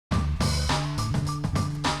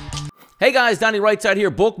Hey guys, Donnie RightSide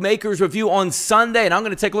here, Bookmakers review on Sunday, and I'm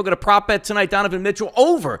going to take a look at a prop bet tonight. Donovan Mitchell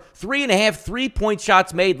over 3.5 3-point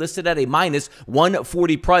shots made, listed at a minus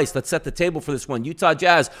 140 price. Let's set the table for this one. Utah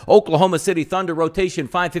Jazz, Oklahoma City Thunder, rotation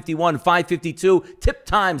 551, 552. Tip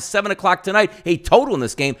time 7 o'clock tonight. A total in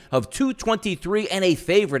this game of 223 and a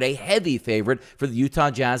favorite, a heavy favorite for the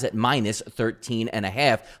Utah Jazz at minus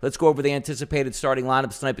 13.5. Let's go over the anticipated starting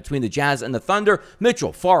lineups tonight between the Jazz and the Thunder.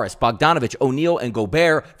 Mitchell, Forrest, Bogdanovich, O'Neal, and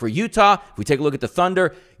Gobert for Utah. If we take a look at the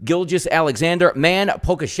Thunder, Gilgeous-Alexander, Mann,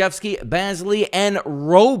 Pokashevsky, Basley, and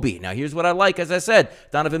Roby. Now, here's what I like. As I said,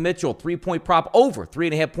 Donovan Mitchell, 3-point prop over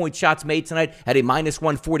 3.5-point shots made tonight at a minus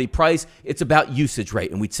 140 price. It's about usage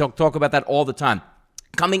rate, and we talk about that all the time.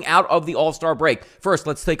 Coming out of the All-Star break, first,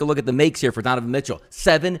 let's take a look at the makes here for Donovan Mitchell.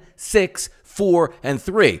 7, 6, 4, and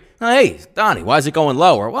 3. Now, hey, Donnie, why is it going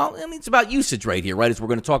lower? Well, I mean, it's about usage rate here, right, as we're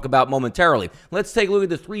going to talk about momentarily. Let's take a look at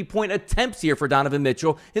the 3-point attempts here for Donovan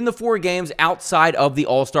Mitchell in the 4 games outside of the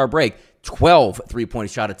All-Star break. 12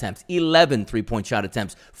 3-point shot attempts, 11 3-point shot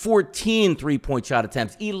attempts, 14 3-point shot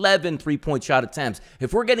attempts, 11 3-point shot attempts.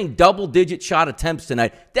 If we're getting double-digit shot attempts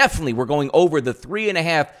tonight, definitely we're going over the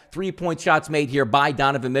 3.5 3-point shots made here by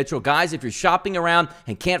Donovan Mitchell. Guys, if you're shopping around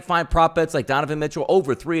and can't find prop bets like Donovan Mitchell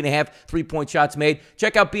over 3.5 3-point shots made,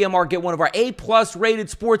 check out BMR. Get one of our A-plus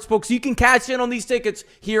rated sports books. You can cash in on these tickets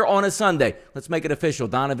here on a Sunday. Let's make it official.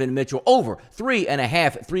 Donovan Mitchell over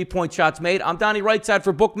 3.5 3-point shots made. I'm Donnie RightSide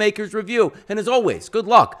for Bookmakers Review. And as always, good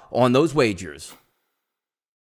luck on those wagers.